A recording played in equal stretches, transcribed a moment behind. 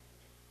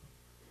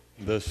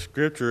The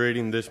scripture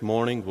reading this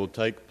morning will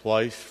take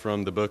place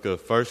from the book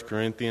of 1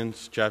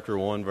 Corinthians chapter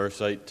 1,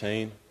 verse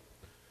 18.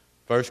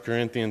 1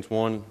 Corinthians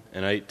 1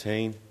 and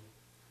 18.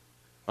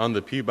 On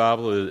the Pew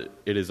Bible,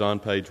 it is on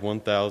page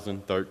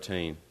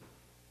 1013.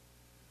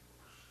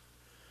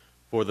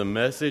 For the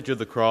message of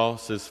the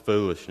cross is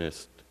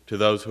foolishness to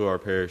those who are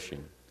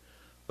perishing,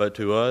 but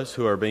to us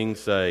who are being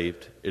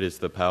saved, it is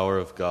the power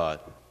of God.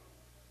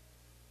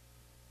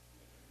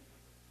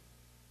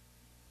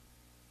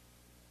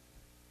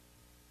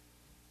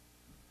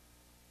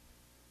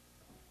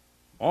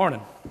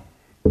 Morning.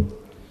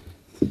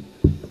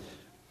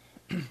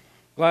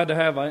 Glad to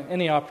have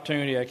any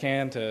opportunity I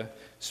can to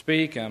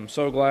speak. I'm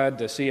so glad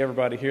to see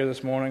everybody here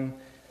this morning.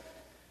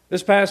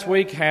 This past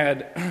week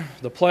had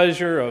the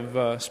pleasure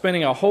of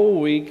spending a whole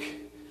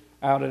week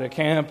out at a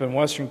camp in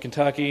western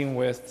Kentucky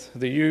with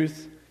the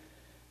youth.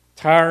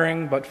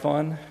 Tiring but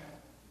fun,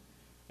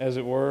 as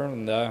it were,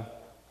 and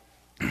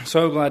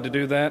so glad to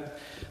do that.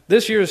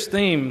 This year's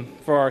theme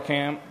for our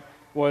camp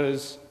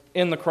was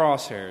In the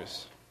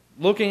Crosshairs.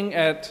 Looking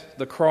at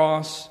the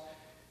cross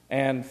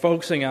and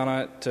focusing on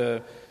it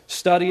to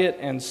study it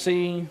and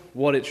see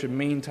what it should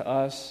mean to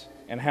us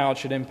and how it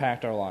should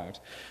impact our lives.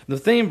 The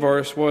theme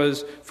verse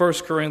was 1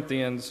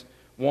 Corinthians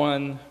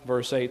 1,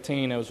 verse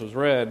 18, as was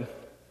read.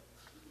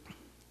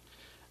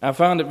 I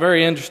found it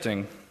very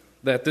interesting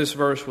that this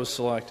verse was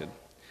selected.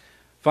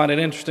 I find it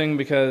interesting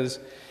because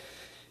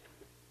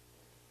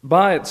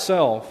by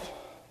itself,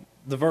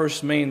 the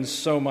verse means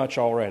so much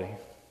already.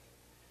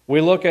 We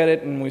look at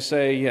it and we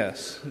say,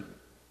 yes,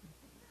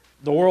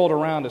 the world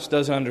around us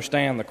doesn't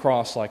understand the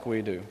cross like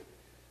we do.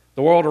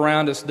 The world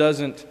around us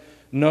doesn't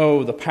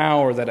know the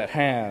power that it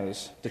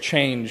has to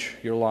change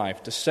your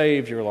life, to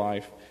save your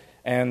life,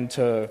 and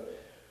to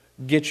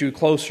get you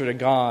closer to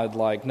God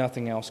like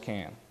nothing else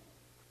can.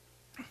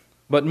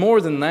 But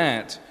more than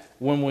that,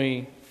 when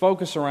we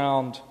focus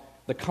around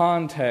the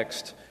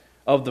context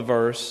of the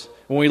verse,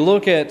 when we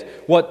look at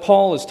what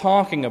Paul is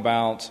talking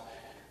about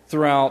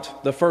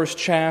throughout the first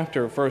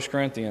chapter of 1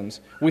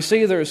 Corinthians, we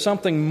see there is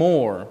something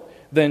more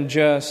than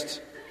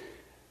just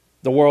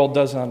the world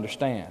doesn't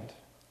understand.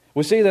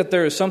 We see that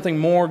there is something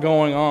more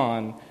going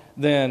on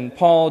than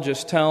Paul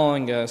just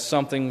telling us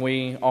something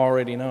we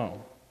already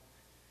know.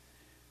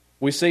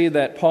 We see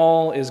that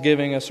Paul is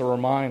giving us a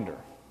reminder.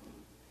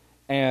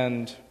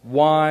 And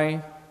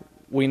why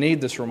we need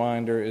this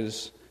reminder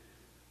is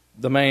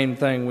the main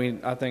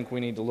thing I think we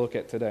need to look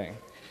at today.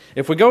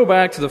 If we go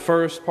back to the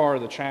first part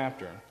of the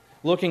chapter,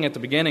 looking at the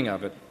beginning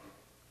of it,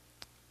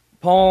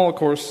 Paul, of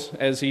course,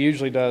 as he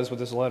usually does with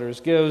his letters,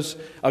 gives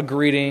a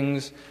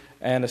greetings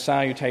and a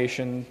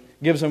salutation,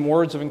 gives them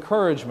words of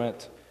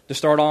encouragement to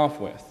start off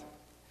with.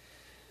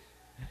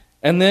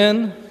 And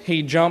then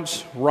he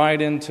jumps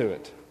right into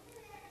it.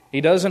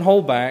 He doesn't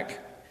hold back.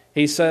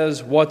 He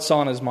says what's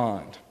on his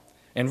mind.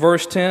 In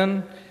verse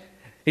 10,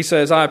 he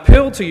says, I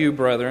appeal to you,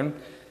 brethren,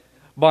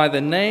 by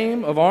the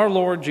name of our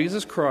Lord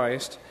Jesus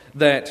Christ,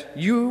 that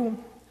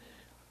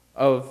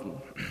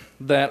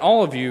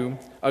all of you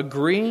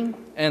agree,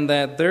 and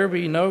that there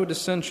be no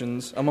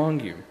dissensions among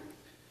you,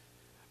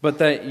 but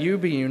that you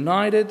be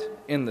united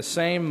in the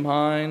same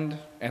mind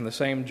and the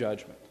same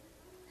judgment.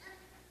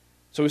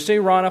 So we see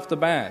right off the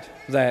bat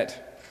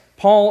that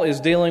Paul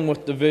is dealing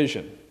with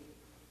division,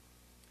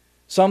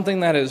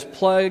 something that has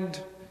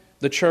plagued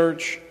the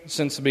church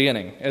since the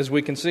beginning, as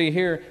we can see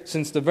here,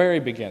 since the very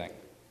beginning.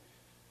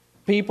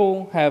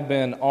 People have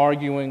been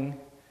arguing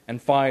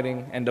and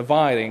fighting and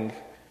dividing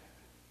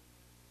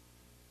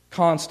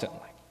constantly.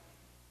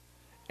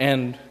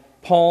 And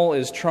Paul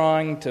is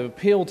trying to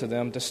appeal to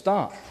them to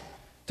stop,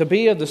 to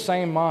be of the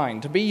same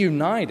mind, to be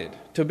united,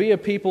 to be a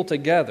people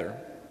together.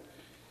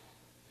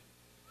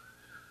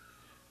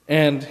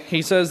 And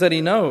he says that he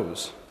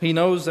knows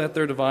that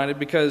they're divided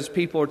because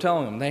people are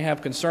telling him they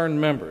have concerned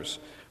members.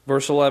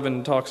 Verse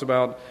 11 talks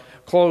about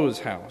Chloe's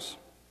house,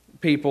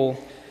 people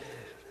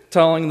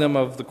telling them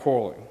of the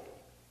quarreling.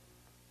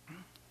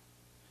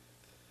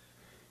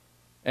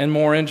 And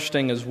more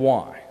interesting is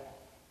why.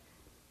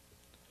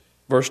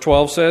 Verse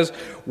 12 says,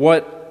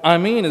 what I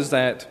mean is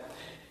that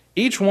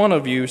each one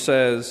of you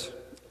says,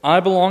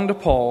 I belong to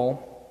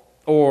Paul,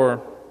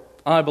 or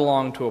I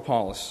belong to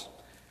Apollos,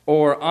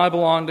 or I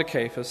belong to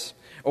Cephas,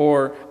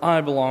 or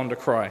I belong to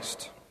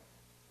Christ.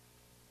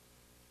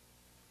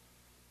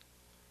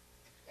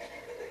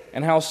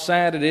 And how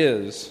sad it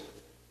is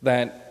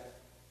that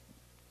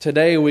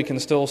today we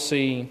can still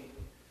see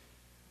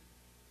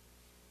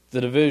the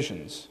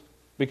divisions,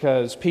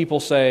 because people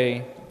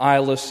say, I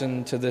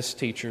listen to this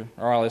teacher,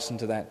 or I listen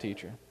to that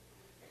teacher.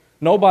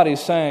 Nobody's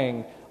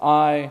saying,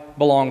 I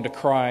belong to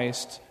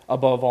Christ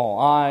above all.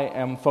 I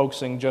am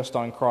focusing just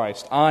on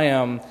Christ. I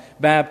am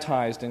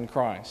baptized in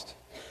Christ.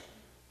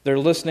 They're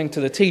listening to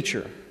the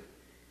teacher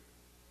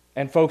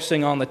and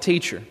focusing on the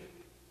teacher,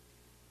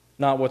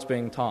 not what's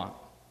being taught.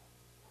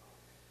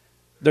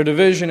 Their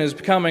division is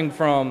coming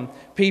from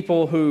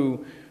people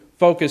who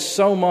focus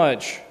so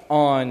much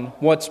on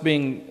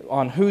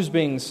who's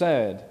being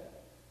said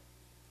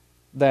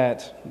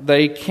that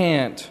they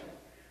can't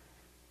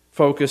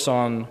focus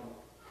on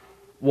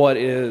what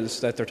it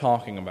is that they're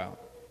talking about.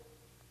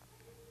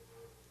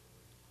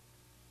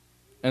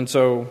 And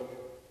so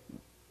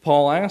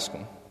Paul asked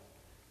them,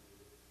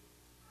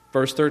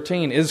 verse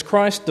 13, is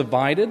Christ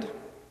divided?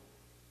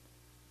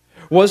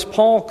 Was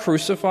Paul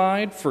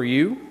crucified for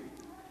you?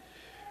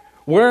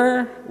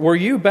 Where were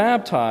you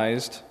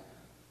baptized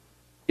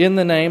in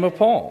the name of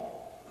Paul?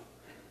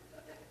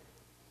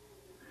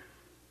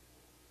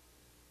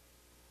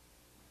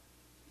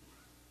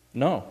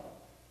 No.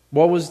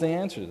 What was the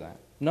answer to that?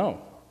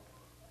 No.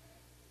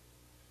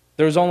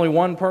 There's only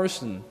one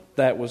person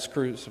that was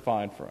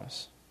crucified for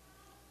us.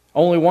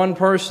 Only one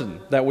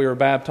person that we were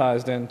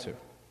baptized into.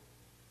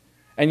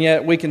 And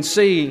yet we can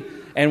see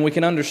and we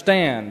can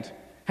understand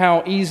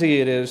how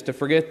easy it is to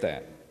forget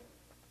that.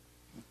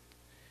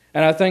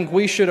 And I think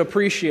we should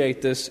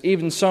appreciate this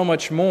even so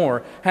much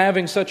more,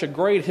 having such a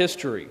great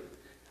history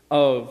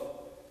of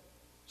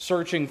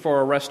searching for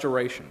a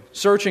restoration,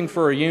 searching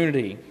for a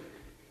unity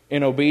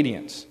in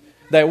obedience.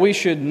 That we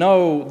should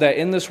know that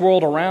in this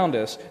world around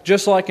us,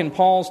 just like in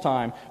Paul's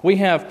time, we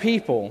have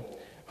people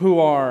who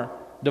are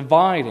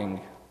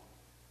dividing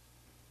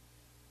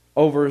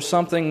over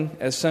something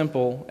as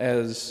simple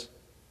as,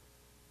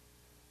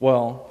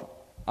 well,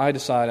 I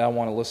decide I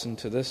want to listen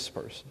to this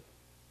person,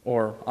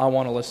 or I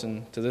want to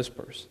listen to this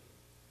person.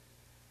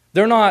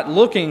 They're not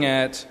looking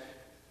at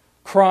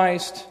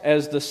Christ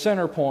as the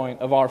center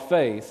point of our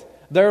faith.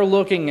 They're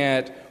looking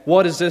at,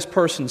 what is this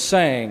person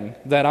saying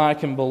that I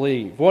can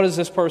believe? What is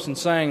this person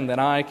saying that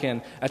I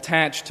can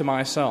attach to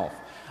myself?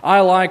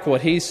 I like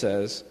what he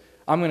says.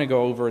 I'm going to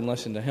go over and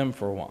listen to him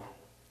for a while.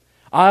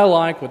 I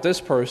like what this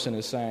person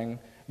is saying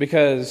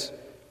because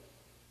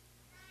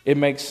it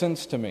makes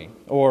sense to me,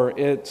 or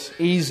it's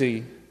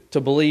easy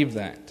to believe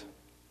that.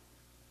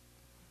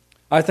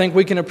 I think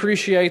we can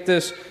appreciate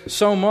this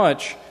so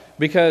much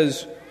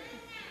because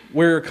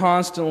we're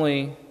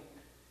constantly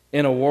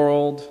in a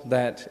world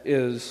that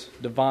is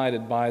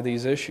divided by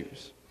these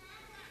issues.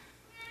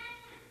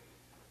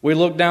 We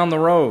look down the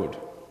road,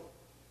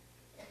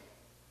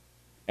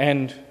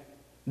 and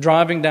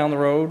driving down the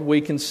road, we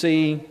can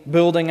see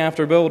building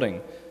after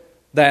building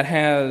that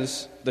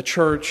has the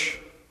church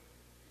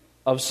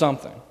of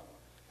something.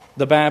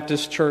 The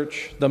Baptist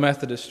church, the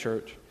Methodist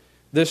church,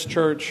 this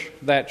church,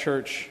 that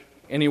church,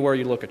 anywhere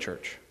you look at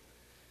church.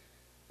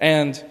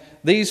 And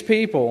these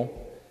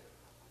people,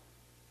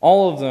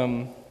 all of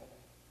them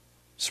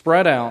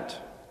spread out,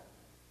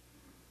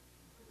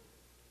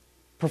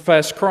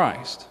 profess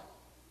Christ.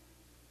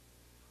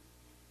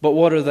 But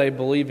what are they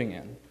believing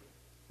in?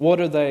 What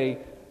are they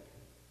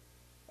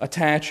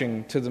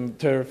attaching to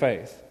their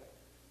faith?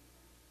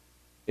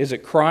 Is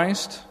it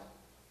Christ?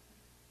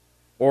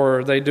 Or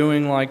are they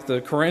doing like the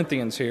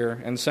Corinthians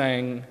here and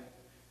saying,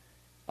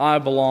 I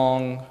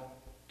belong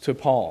to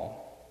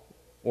Paul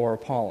or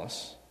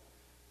Apollos?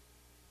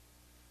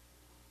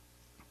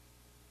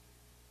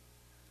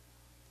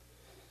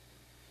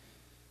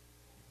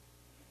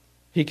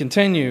 He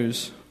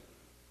continues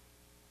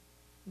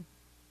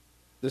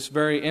this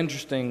very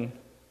interesting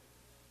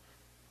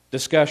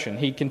discussion.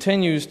 He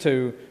continues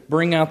to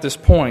bring out this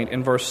point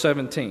in verse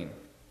 17.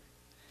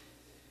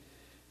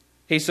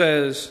 He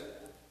says,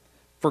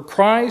 for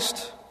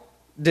Christ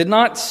did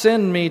not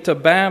send me to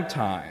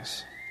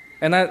baptize.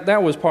 And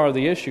that was part of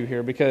the issue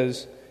here,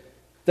 because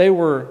they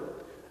were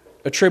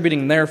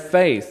attributing their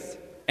faith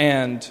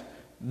and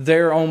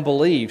their own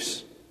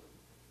beliefs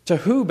to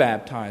who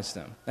baptized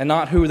them and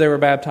not who they were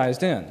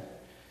baptized in.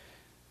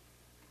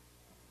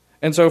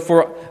 And so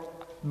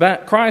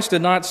Christ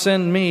did not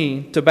send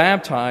me to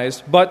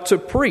baptize, but to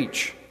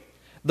preach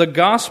the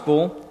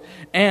gospel,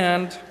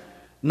 and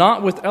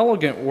not with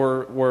elegant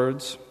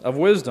words of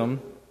wisdom,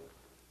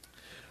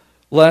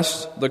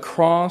 lest the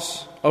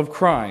cross of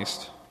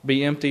Christ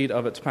be emptied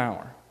of its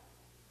power.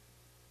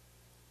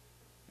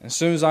 As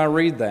soon as I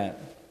read that,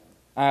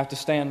 I have to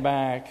stand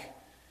back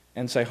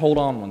and say, hold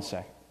on one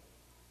second.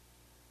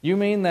 You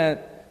mean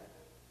that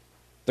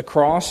the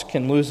cross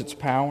can lose its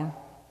power?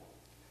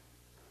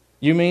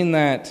 You mean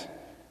that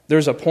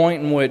there's a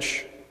point in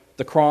which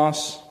the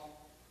cross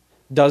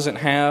doesn't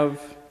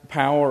have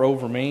power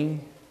over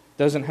me,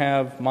 doesn't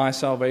have my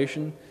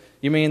salvation?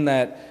 You mean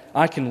that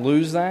I can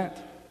lose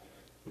that?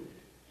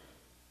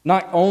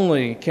 Not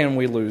only can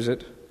we lose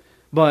it,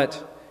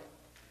 but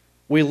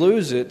we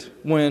lose it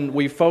when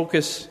we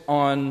focus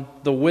on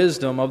the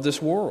wisdom of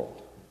this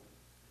world.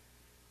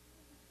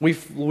 We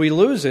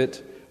lose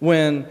it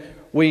when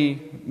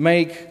we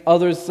make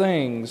other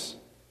things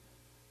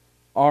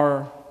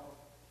our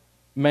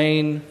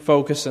main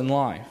focus in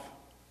life.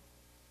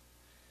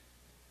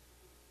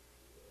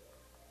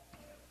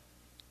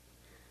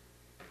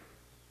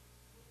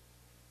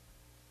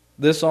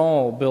 This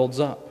all builds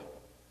up.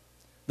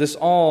 This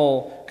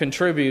all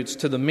contributes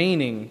to the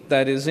meaning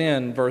that is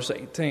in verse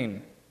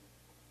 18.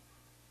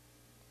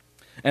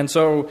 And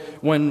so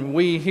when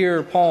we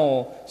hear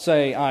Paul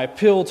say, I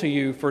appeal to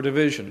you for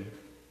division,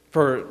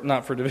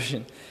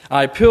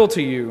 I appeal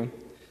to you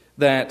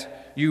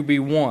that you be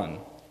one,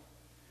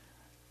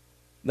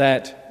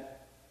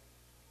 that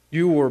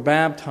you were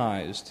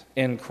baptized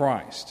in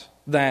Christ,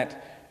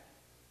 that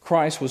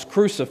Christ was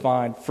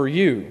crucified for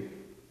you.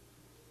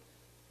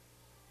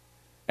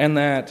 And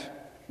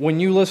that when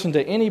you listen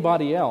to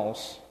anybody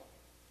else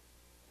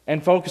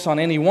and focus on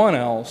anyone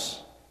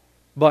else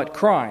but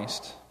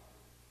Christ,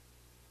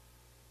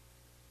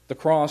 the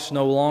cross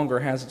no longer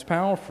has its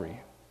power for you.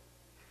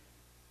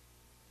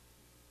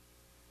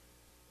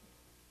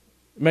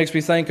 It makes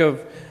me think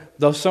of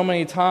those so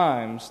many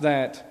times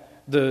that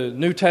the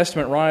New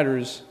Testament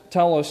writers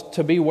tell us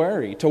to be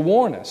wary, to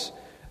warn us.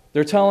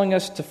 They're telling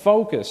us to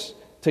focus,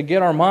 to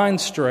get our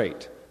minds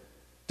straight,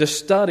 to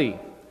study,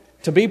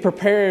 to be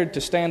prepared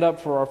to stand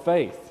up for our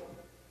faith.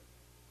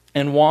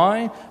 And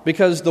why?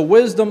 Because the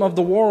wisdom of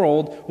the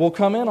world will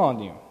come in on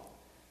you.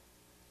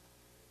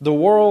 The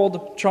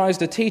world tries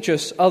to teach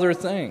us other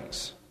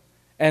things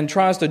and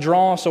tries to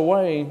draw us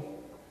away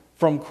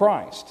from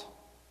Christ.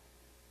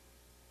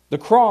 The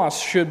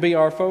cross should be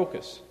our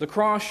focus. The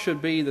cross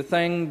should be the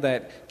thing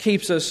that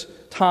keeps us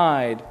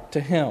tied to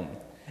Him.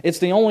 It's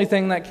the only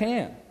thing that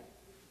can.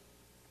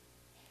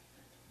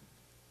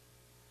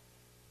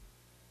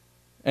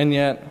 And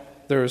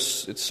yet,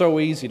 it's so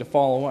easy to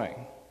fall away.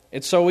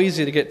 It's so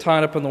easy to get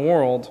tied up in the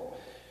world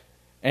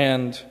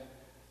and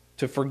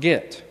to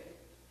forget.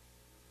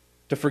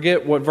 To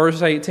forget what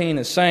verse 18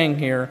 is saying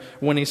here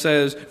when he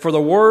says, "For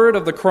the word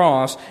of the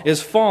cross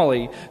is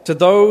folly to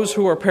those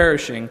who are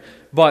perishing,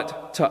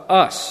 but to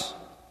us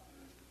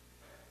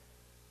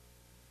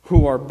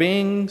who are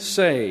being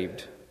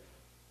saved,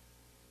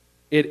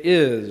 it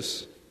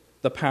is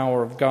the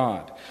power of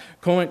God."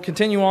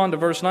 Continue on to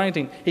verse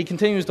 19. He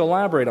continues to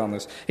elaborate on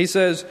this. He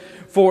says,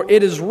 "For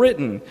it is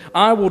written,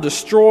 I will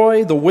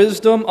destroy the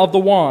wisdom of the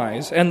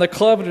wise, and the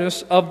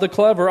cleverness of the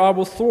clever I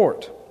will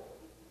thwart."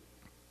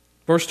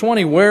 Verse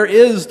 20, "Where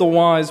is the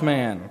wise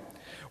man?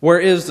 Where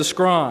is the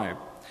scribe?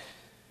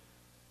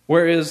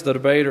 Where is the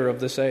debater of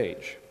this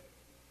age?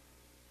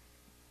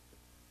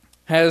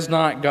 Has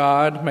not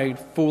God made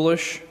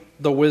foolish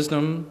the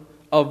wisdom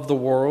of the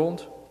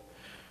world?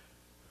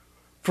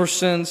 For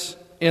since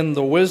in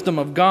the wisdom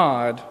of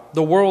God,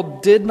 the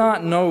world did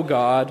not know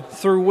God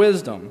through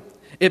wisdom,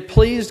 it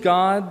pleased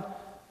God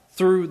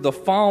through the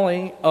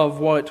folly of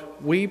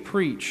what we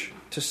preach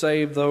to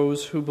save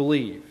those who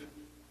believe."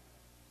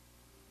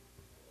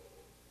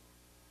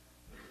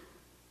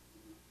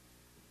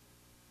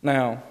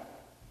 Now,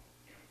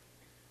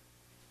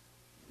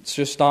 let's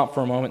just stop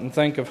for a moment and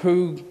think of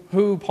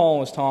who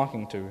Paul is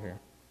talking to here.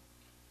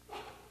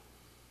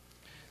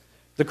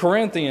 The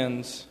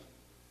Corinthians,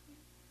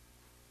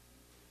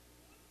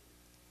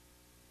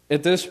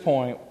 at this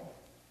point,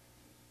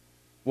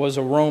 was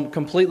a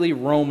completely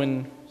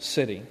Roman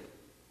city.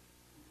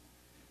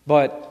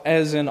 But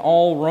as in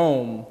all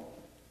Rome,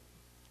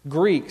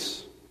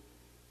 Greeks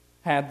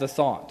had the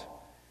thought.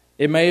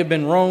 It may have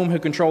been Rome who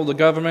controlled the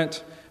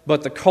government,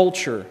 but the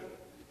culture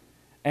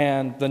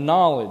and the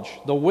knowledge,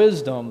 the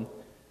wisdom,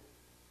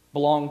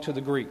 belonged to the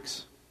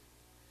Greeks.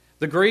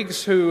 The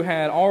Greeks who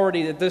had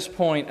already at this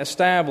point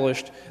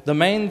established the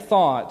main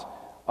thought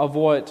of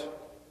what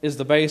is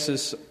the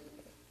basis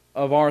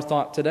of our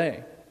thought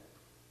today.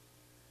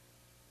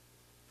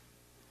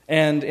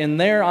 And in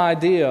their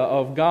idea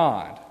of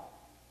God,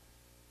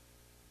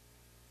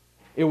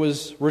 it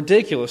was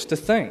ridiculous to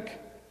think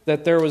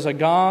that there was a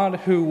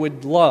God who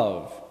would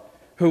love,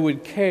 who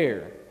would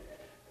care,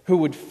 who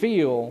would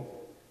feel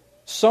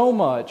so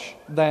much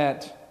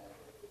that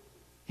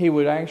He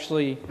would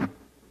actually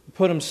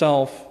put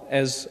Himself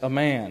as a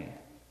man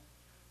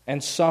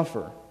and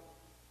suffer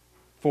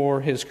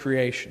for His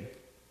creation.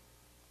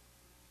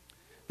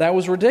 That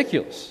was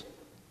ridiculous.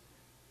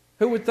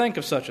 Who would think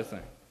of such a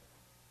thing?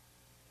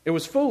 It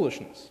was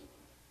foolishness.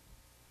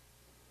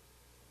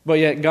 But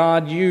yet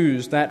God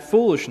used that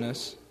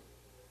foolishness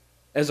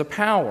as a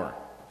power,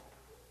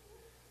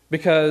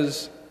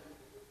 because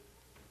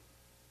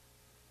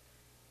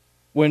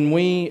when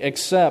we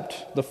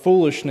accept the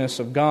foolishness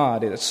of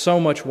God, it is so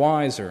much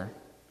wiser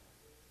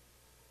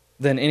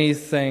than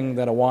anything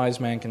that a wise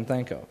man can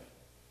think of.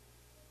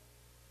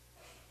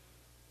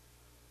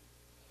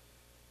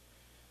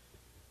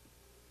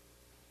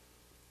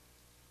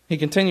 He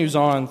continues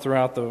on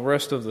throughout the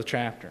rest of the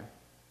chapter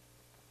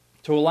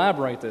to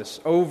elaborate this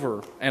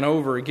over and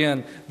over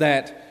again,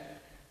 that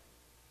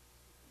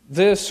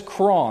this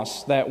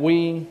cross that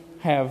we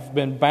have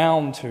been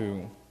bound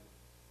to,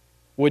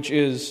 which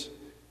is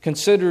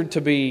considered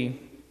to be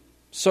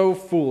so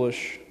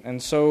foolish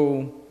and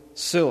so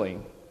silly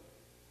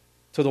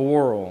to the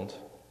world,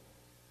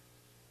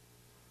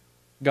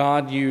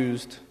 God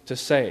used to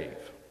save.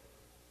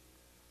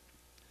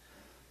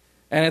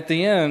 And at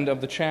the end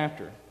of the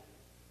chapter,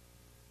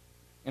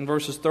 in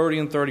verses 30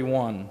 and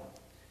 31,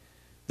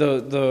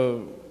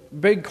 the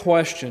big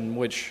question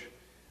which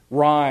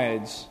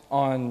rides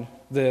on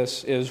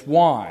this is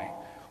why?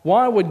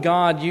 Why would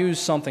God use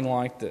something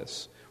like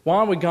this?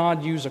 Why would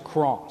God use a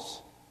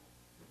cross?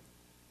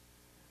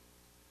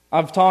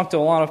 I've talked to a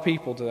lot of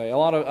people today, a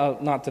lot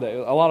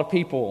of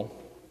people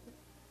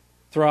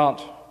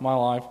throughout my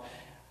life,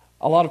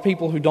 a lot of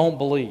people who don't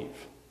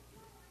believe.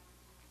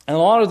 And a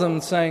lot of them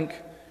think,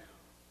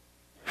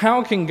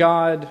 How can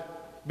God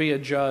be a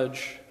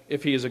judge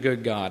if He is a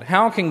good God?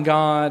 How can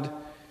God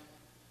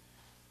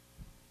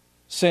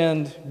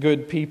send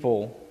good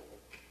people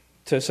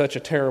to such a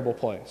terrible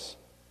place?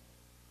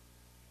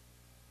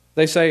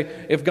 They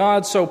say, if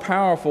God's so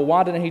powerful,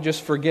 why didn't He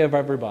just forgive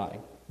everybody?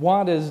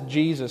 Why does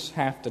Jesus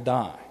have to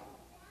die?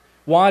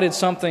 Why did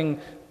something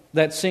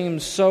that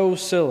seems so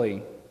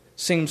silly,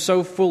 seems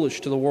so foolish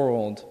to the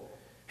world,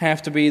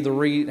 have to be the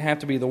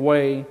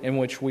way in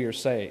which we are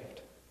saved?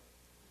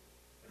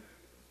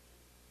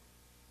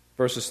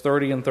 Verses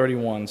 30 and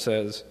 31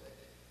 says,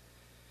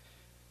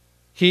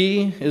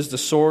 He is the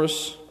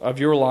source of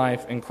your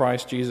life in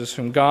Christ Jesus,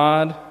 whom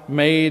God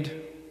made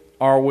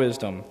our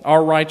wisdom,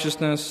 our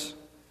righteousness,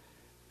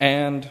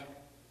 and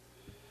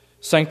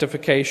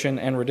sanctification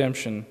and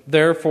redemption.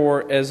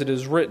 Therefore, as it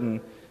is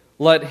written,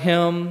 let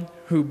him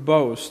who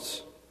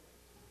boasts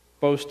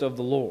boast of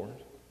the Lord.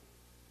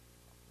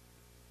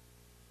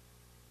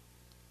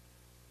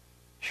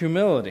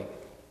 Humility.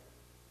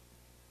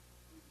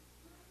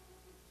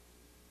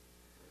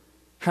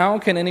 How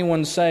can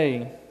anyone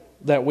say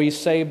that we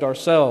saved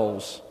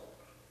ourselves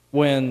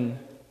when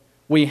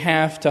we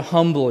have to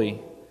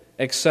humbly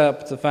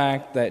accept the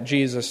fact that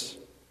Jesus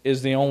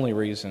is the only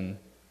reason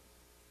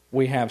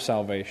we have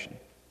salvation?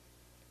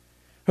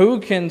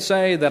 Who can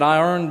say that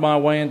I earned my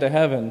way into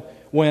heaven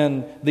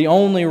when the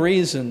only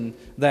reason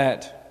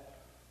that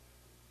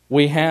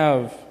we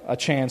have a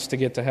chance to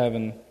get to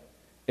heaven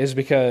is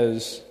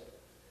because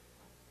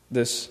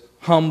this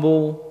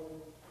humble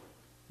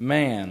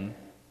man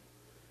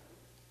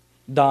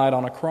died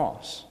on a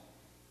cross?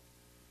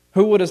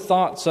 Who would have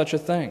thought such a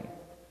thing?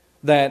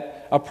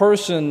 That a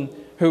person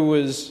who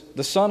was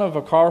the son of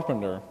a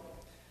carpenter,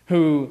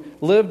 who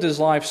lived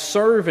his life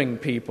serving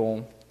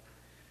people,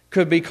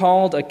 could be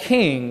called a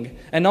king,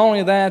 and not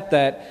only that,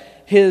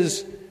 that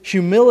his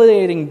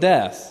humiliating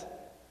death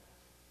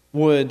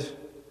would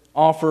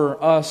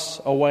offer us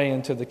a way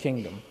into the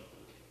kingdom.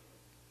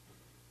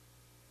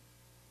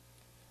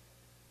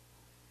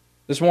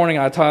 This morning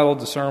I titled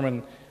the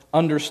sermon,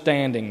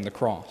 Understanding the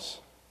Cross.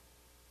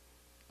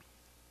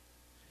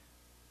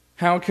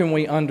 How can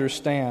we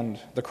understand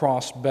the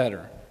cross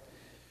better?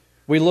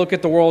 We look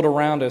at the world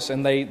around us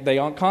and they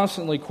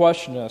constantly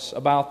question us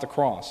about the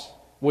cross,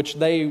 which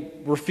they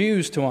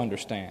refuse to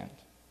understand.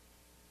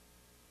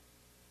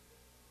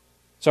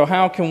 So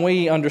how can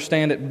we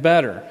understand it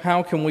better?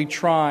 How can we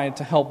try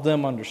to help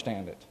them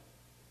understand it?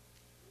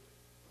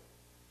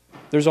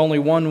 There's only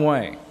one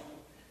way,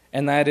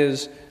 and that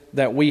is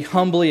that we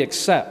humbly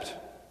accept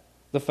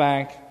the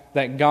fact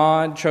that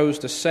God chose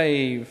to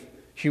save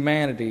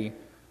humanity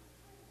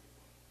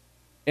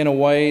in a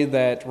way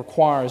that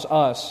requires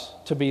us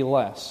to be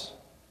less,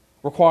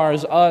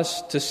 requires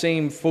us to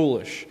seem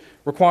foolish,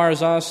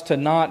 requires us to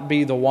not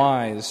be the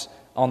wise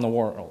on the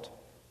world.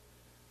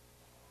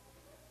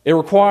 It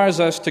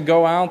requires us to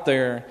go out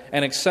there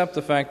and accept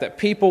the fact that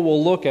people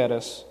will look at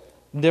us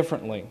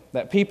differently,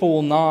 that people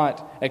will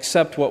not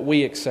accept what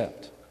we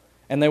accept,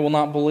 and they will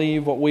not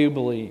believe what we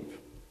believe,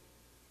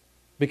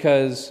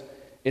 because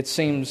it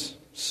seems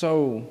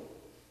so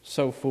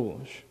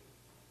foolish.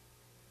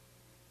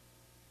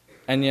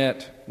 And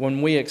yet,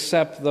 when we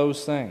accept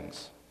those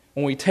things,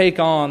 when we take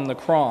on the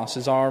cross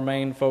as our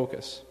main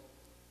focus,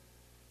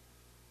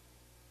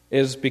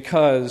 is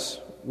because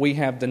we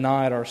have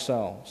denied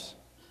ourselves.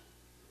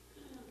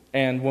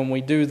 And when we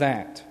do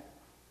that,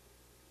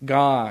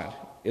 God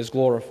is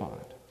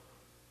glorified.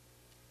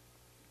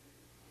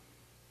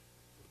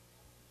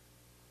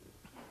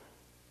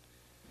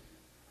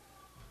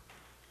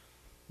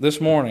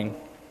 This morning,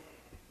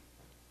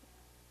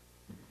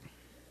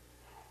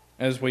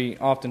 as we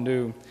often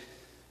do,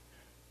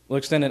 we'll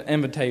extend an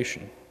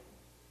invitation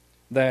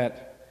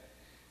that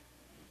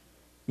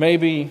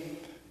maybe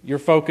your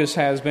focus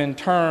has been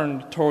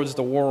turned towards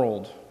the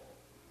world,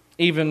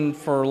 even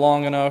for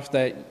long enough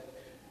that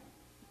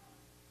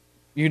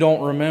you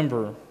don't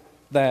remember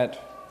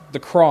that the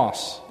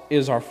cross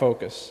is our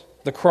focus.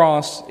 The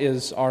cross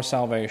is our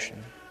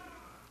salvation.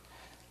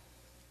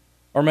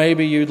 Or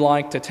maybe you'd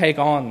like to take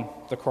on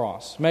the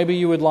cross. Maybe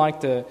you would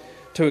like to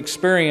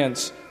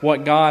experience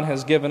what God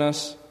has given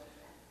us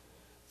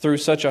through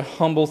such a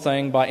humble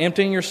thing by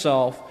emptying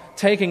yourself,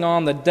 taking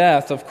on the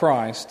death of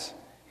Christ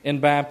in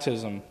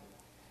baptism,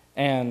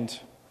 and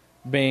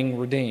being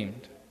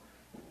redeemed.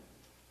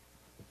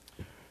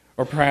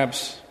 Or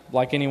perhaps,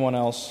 like anyone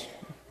else,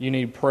 you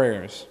need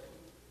prayers.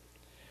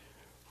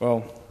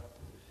 Well,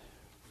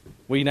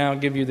 we now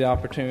give you the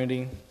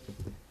opportunity,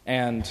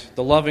 and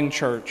the loving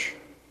church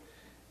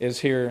is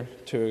here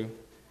to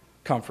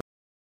comfort